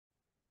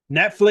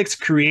Netflix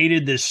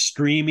created this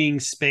streaming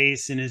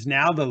space and is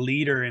now the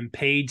leader in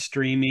paid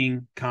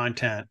streaming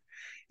content.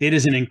 It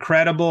is an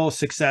incredible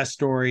success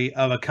story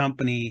of a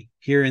company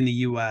here in the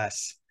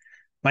US.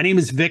 My name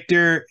is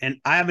Victor, and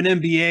I have an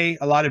MBA,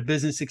 a lot of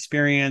business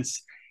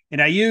experience,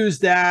 and I use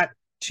that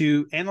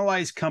to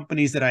analyze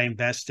companies that I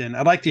invest in.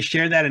 I'd like to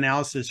share that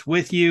analysis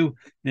with you.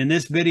 And in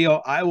this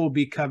video, I will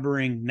be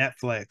covering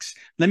Netflix.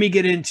 Let me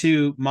get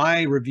into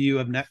my review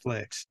of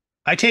Netflix.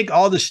 I take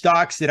all the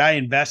stocks that I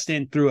invest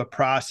in through a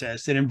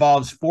process. It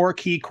involves 4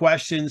 key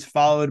questions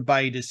followed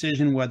by a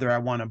decision whether I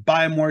want to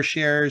buy more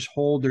shares,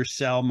 hold, or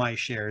sell my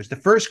shares. The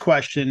first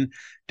question,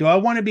 do I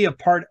want to be a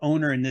part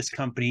owner in this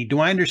company? Do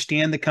I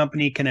understand the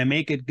company? Can I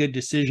make a good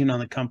decision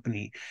on the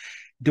company?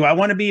 Do I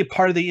want to be a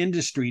part of the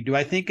industry? Do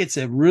I think it's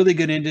a really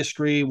good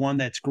industry, one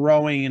that's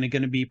growing and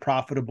going to be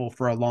profitable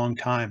for a long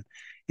time?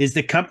 Is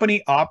the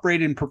company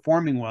operating and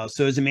performing well?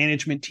 So is the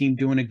management team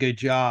doing a good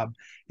job?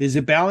 Is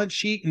the balance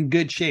sheet in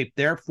good shape?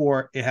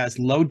 Therefore, it has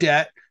low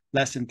debt,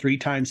 less than 3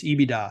 times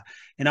EBITDA.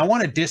 And I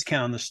want to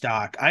discount the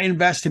stock. I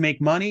invest to make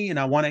money, and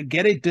I want to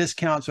get a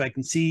discount so I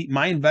can see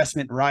my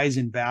investment rise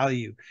in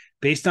value.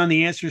 Based on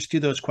the answers to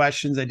those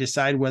questions, I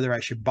decide whether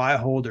I should buy,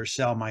 hold, or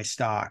sell my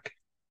stock.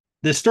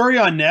 The story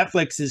on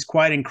Netflix is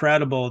quite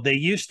incredible. They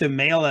used to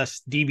mail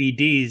us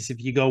DVDs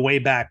if you go way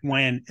back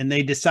when, and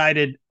they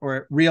decided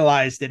or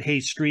realized that, hey,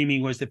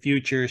 streaming was the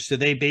future. So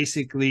they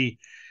basically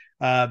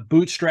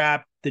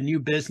bootstrapped the new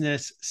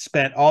business,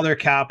 spent all their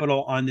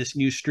capital on this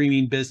new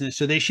streaming business.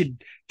 So they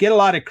should get a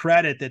lot of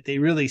credit that they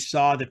really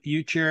saw the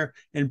future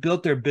and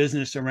built their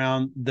business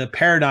around the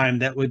paradigm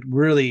that would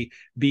really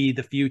be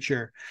the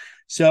future.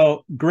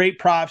 So great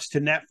props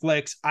to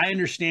Netflix. I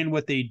understand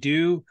what they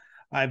do.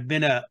 I've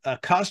been a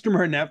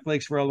customer of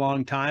Netflix for a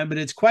long time, but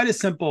it's quite a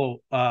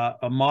simple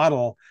a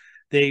model.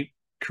 They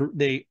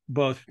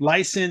both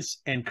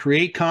license and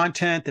create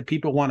content that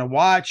people want to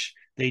watch.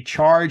 They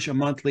charge a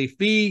monthly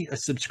fee, a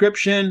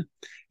subscription,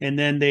 and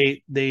then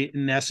they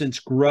in essence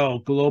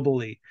grow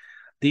globally.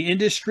 The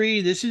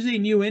industry, this is a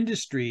new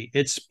industry.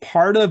 It's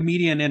part of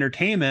media and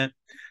entertainment,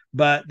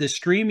 but the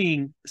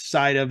streaming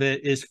side of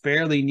it is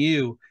fairly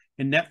new.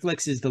 And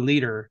Netflix is the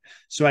leader.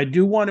 So I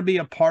do want to be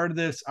a part of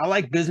this. I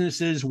like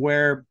businesses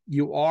where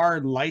you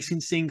are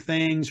licensing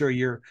things or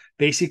you're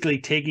basically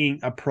taking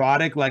a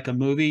product like a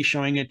movie,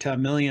 showing it to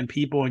 1 million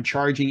people and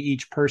charging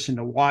each person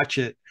to watch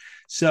it.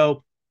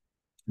 So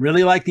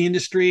really like the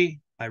industry.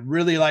 I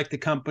really like the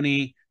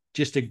company.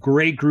 Just a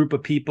great group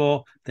of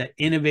people that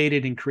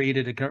innovated and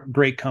created a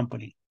great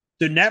company.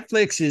 So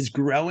Netflix is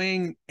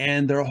growing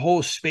and their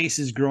whole space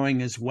is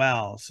growing as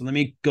well. So let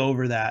me go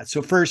over that.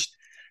 So first,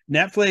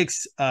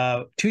 Netflix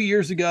 2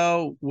 years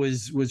ago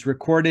was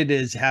recorded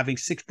as having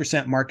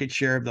 6% market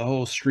share of the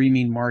whole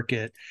streaming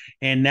market,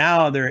 and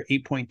now they're at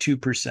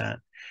 8.2%.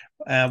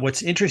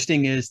 What's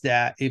interesting is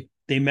that if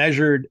they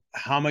measured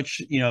how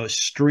much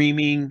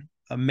streaming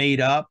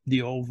made up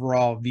the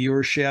overall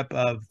viewership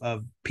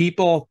of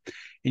people,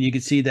 and you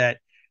can see that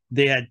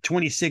they had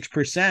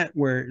 26%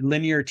 where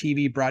linear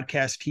TV,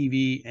 broadcast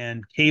TV,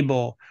 and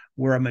cable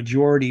were a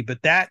majority,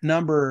 but that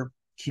number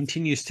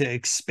continues to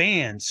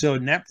expand. So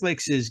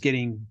Netflix is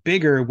getting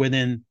bigger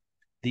within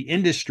the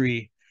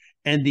industry,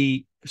 and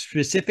the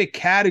specific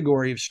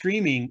category of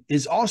streaming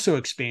is also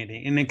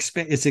expanding, and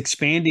it's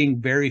expanding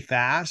very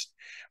fast,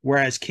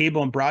 whereas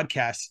cable and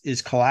broadcast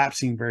is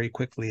collapsing very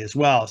quickly as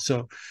well.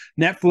 So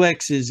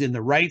Netflix is in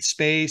the right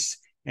space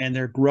and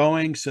they're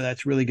growing. So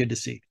that's really good to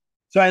see.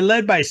 So I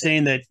led by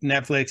saying that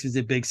Netflix is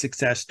a big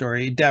success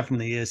story. It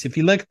definitely is. If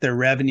you look at their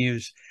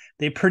revenues,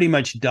 they pretty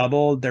much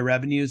doubled their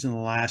revenues in the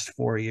last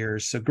 4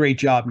 years. So great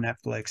job,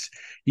 Netflix.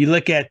 You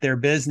look at their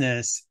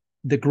business,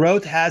 the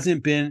growth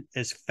hasn't been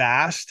as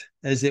fast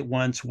as it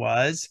once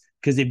was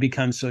because they've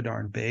become so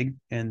darn big.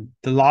 And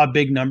the law of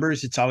big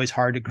numbers, it's always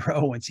hard to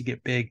grow once you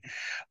get big.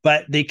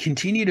 But they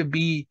continue to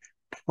be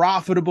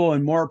profitable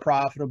and more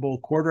profitable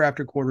quarter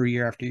after quarter,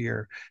 year after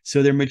year.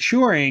 So they're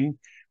maturing,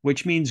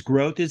 which means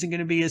growth isn't going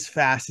to be as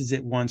fast as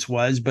it once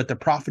was, but the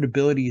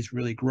profitability is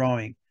really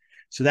growing.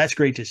 So that's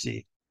great to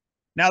see.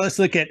 Now let's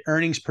look at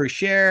earnings per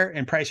share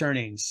and price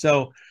earnings.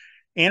 So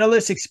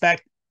analysts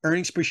expect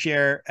earnings per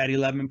share at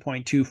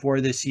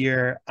 11.24 this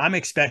year. I'm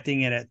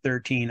expecting it at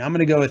 13. I'm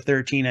going to go with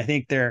 13. I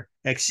think they're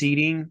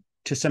exceeding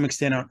to some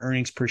extent on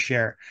earnings per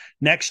share.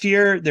 Next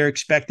year, they're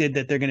expected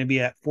that they're going to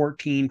be at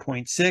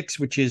 14.6,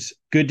 which is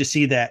good to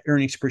see that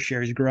earnings per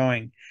share is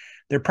growing.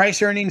 Their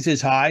price earnings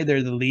is high.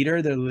 They're the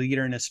leader. They're the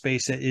leader in a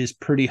space that is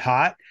pretty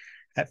hot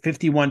at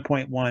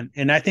 51.1.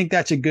 And I think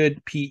that's a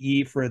good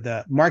PE for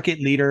the market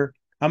leader.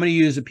 I'm going to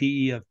use a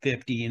PE of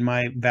 50 in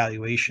my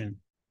valuation.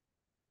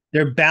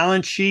 Their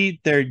balance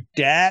sheet, their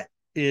debt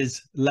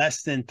is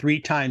less than 3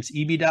 times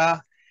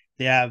EBITDA.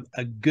 They have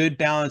a good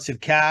balance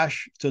of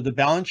cash. So the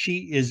balance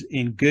sheet is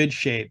in good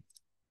shape.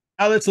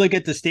 Now let's look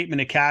at the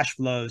statement of cash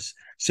flows.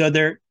 So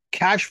their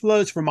cash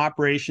flows from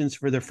operations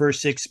for the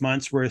first 6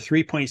 months were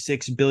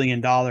 $3.6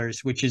 billion,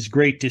 which is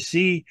great to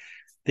see.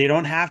 They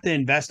don't have to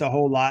invest a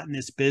whole lot in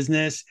this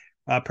business.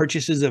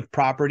 Purchases of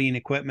property and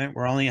equipment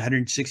were only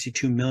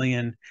 $162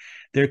 million.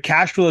 Their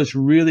cash flows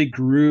really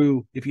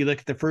grew. If you look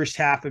at the first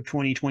half of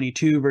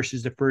 2022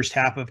 versus the first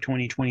half of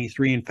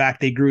 2023, in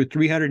fact, they grew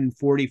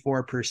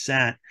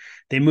 344%.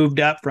 They moved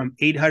up from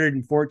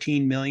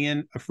 814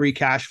 million of free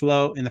cash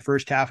flow in the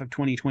first half of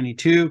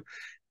 2022,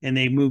 and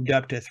they moved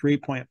up to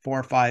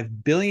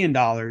 $3.45 billion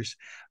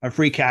of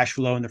free cash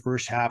flow in the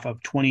first half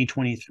of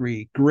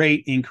 2023.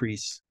 Great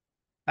increase.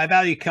 I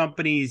value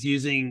companies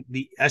using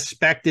the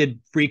expected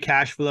free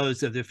cash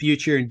flows of the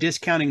future and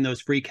discounting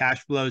those free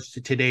cash flows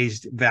to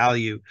today's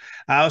value.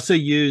 I also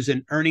use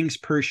an earnings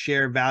per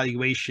share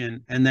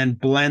valuation and then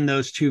blend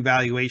those two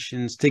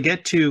valuations to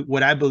get to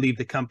what I believe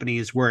the company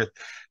is worth.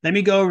 Let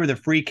me go over the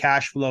free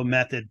cash flow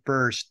method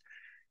first.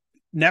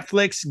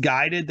 Netflix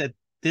guided that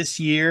this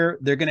year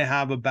they're going to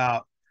have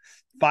about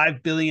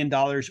 $5 billion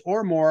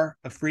or more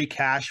of free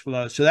cash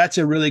flow. So that's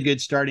a really good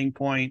starting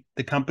point.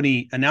 The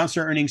company announced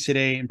their earnings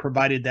today and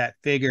provided that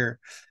figure.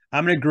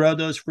 I'm going to grow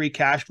those free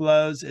cash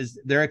flows as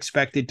they're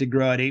expected to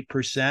grow at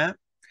 8%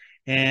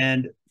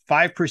 and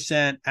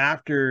 5%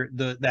 after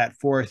that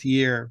fourth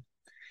year.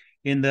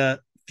 In the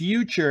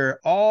future,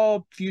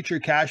 all future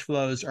cash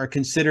flows are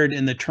considered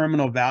in the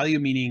terminal value,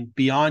 meaning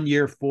beyond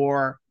year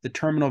 4, the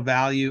terminal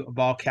value of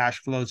all cash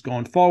flows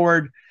going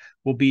forward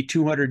will be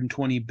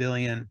 $220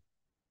 billion.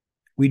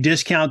 We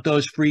discount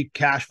those free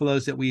cash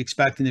flows that we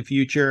expect in the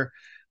future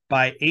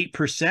by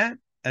 8%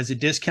 as a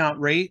discount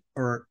rate,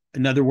 or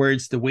in other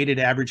words, the weighted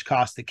average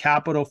cost of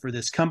capital for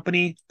this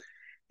company.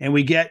 And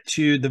we get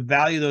to the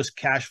value of those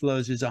cash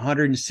flows is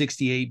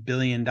 $168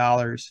 billion.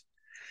 I'm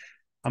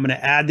going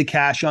to add the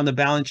cash on the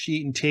balance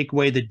sheet and take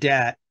away the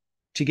debt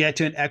to get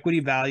to an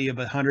equity value of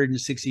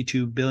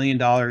 $162 billion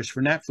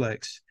for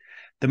Netflix.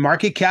 The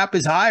market cap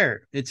is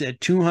higher. It's at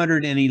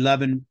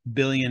 $211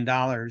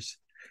 billion.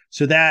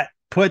 So that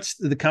puts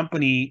the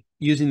company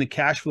using the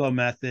cash flow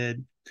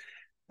method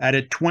at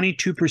a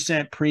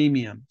 22%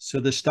 premium.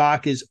 So the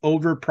stock is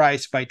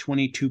overpriced by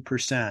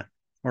 22%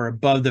 or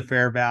above the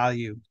fair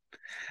value.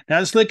 Now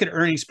let's look at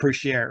earnings per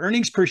share.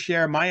 Earnings per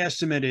share, my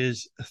estimate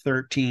is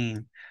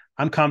 13.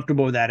 I'm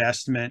comfortable with that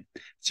estimate.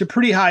 It's a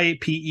pretty high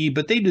PE,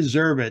 but they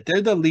deserve it.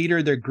 They're the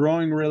leader. They're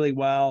growing really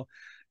well.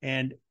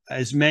 And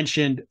as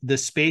mentioned, the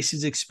space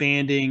is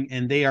expanding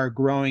and they are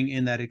growing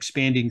in that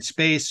expanding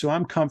space. So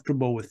I'm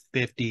comfortable with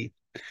 50.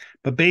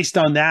 But based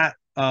on that,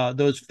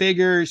 those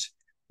figures,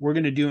 we're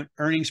going to do an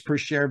earnings per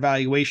share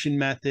valuation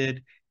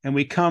method, and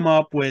we come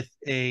up with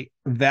a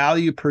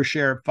value per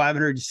share of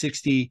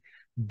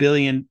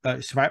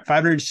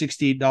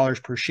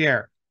 $560 per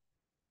share.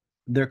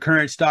 Their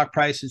current stock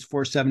price is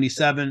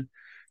 $477.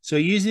 So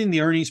using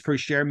the earnings per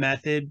share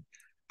method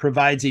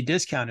provides a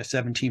discount of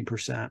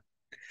 17%.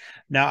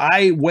 Now,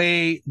 I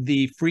weigh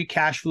the free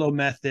cash flow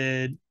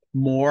method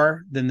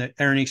more than the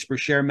earnings per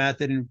share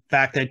method. In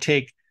fact, I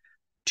take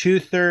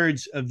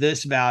 2/3 of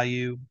this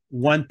value,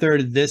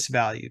 1/3 of this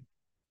value.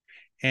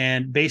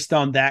 And based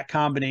on that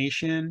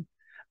combination,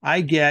 I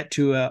get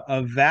to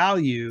a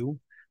value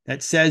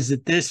that says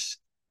that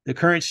the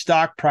current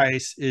stock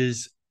price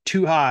is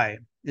too high.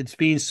 It's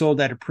being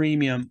sold at a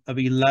premium of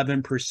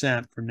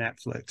 11% for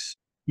Netflix.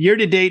 Year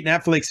to date,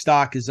 Netflix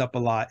stock is up a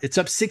lot. It's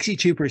up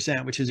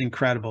 62%, which is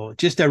incredible.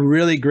 Just a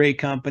really great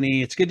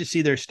company. It's good to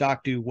see their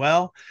stock do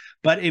well,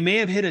 but it may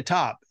have hit a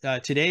top.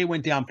 Today it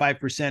went down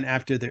 5%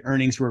 after the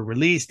earnings were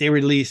released. They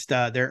released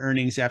their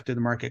earnings after the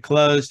market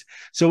closed.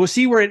 So we'll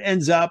see where it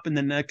ends up in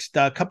the next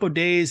couple of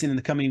days and in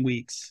the coming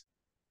weeks.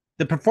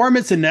 The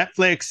performance of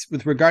Netflix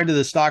with regard to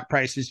the stock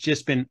price has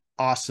just been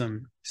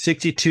awesome.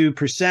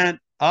 62%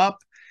 up.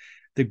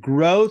 The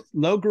growth,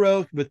 low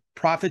growth with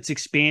profits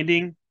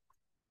expanding.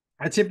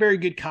 That's a very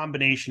good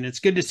combination. It's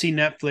good to see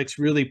Netflix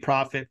really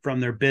profit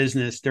from their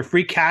business. Their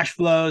free cash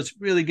flows,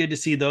 really good to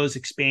see those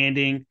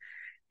expanding.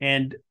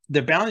 And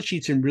their balance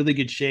sheet's in really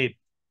good shape.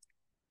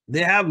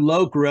 They have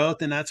low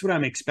growth, and that's what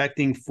I'm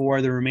expecting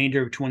for the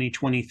remainder of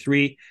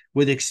 2023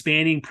 with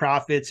expanding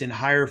profits and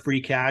higher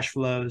free cash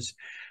flows.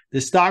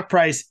 The stock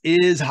price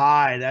is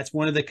high. That's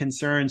one of the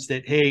concerns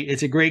that, hey,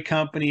 it's a great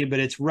company, but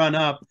it's run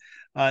up.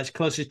 It's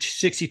close to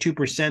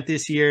 62%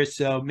 this year,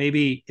 so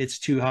maybe it's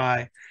too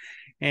high.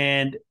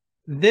 And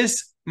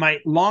this, my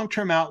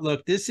long-term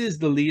outlook, this is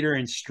the leader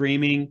in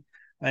streaming,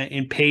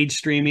 in paid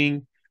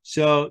streaming.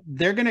 So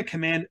they're going to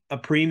command a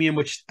premium,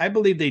 which I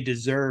believe they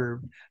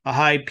deserve, a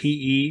high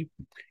PE,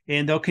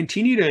 and they'll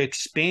continue to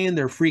expand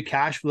their free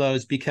cash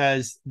flows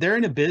because they're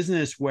in a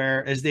business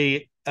where as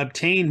they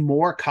obtain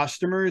more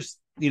customers,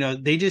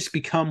 they just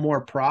become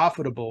more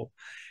profitable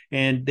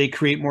and they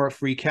create more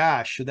free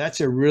cash. So that's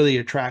a really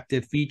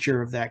attractive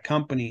feature of that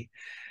company.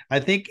 I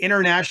think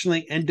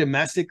internationally and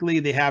domestically,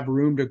 they have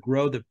room to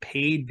grow the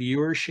paid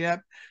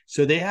viewership.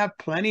 So they have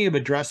plenty of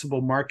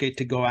addressable market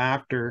to go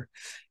after.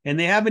 And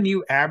they have a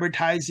new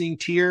advertising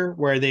tier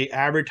where they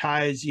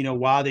advertise,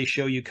 while they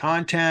show you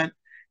content.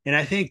 And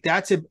I think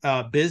that's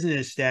a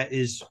business that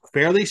is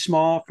fairly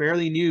small,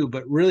 fairly new,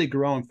 but really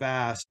growing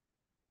fast.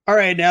 All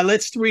right, now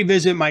let's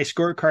revisit my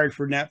scorecard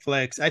for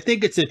Netflix. I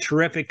think it's a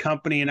terrific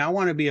company, and I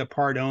want to be a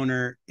part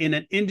owner in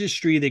an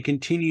industry that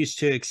continues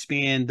to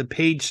expand, the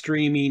paid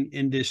streaming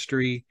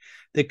industry.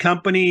 The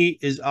company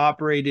is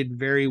operated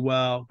very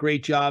well.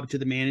 Great job to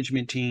the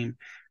management team.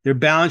 Their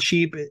balance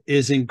sheet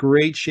is in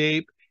great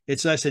shape.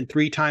 It's less than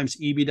 3 times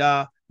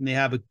EBITDA, and they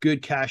have a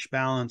good cash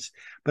balance.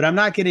 But I'm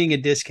not getting a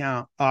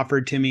discount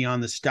offered to me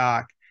on the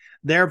stock.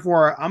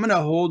 Therefore, I'm going to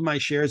hold my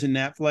shares in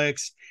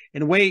Netflix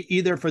and wait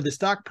either for the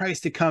stock price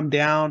to come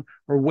down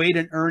or wait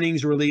an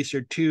earnings release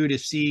or two to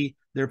see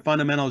their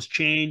fundamentals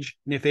change.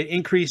 And if it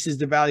increases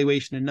the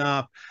valuation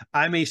enough,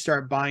 I may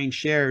start buying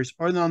shares.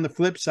 Or then on the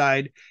flip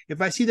side,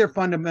 if I see their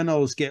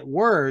fundamentals get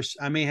worse,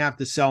 I may have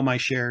to sell my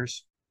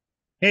shares.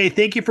 Hey,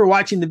 thank you for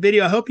watching the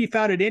video. I hope you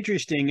found it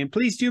interesting. And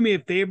please do me a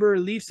favor,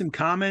 leave some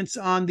comments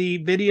on the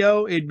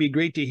video. It'd be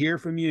great to hear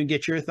from you and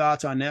get your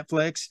thoughts on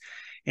Netflix.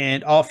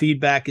 And all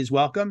feedback is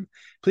welcome.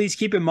 Please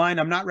keep in mind,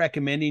 I'm not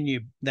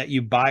recommending that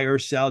you buy or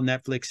sell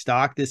Netflix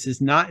stock. This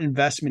is not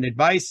investment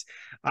advice.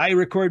 I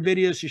record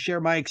videos to share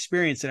my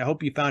experience, and I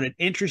hope you found it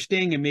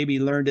interesting and maybe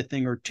learned a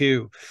thing or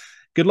two.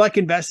 Good luck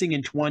investing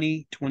in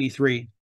 2023.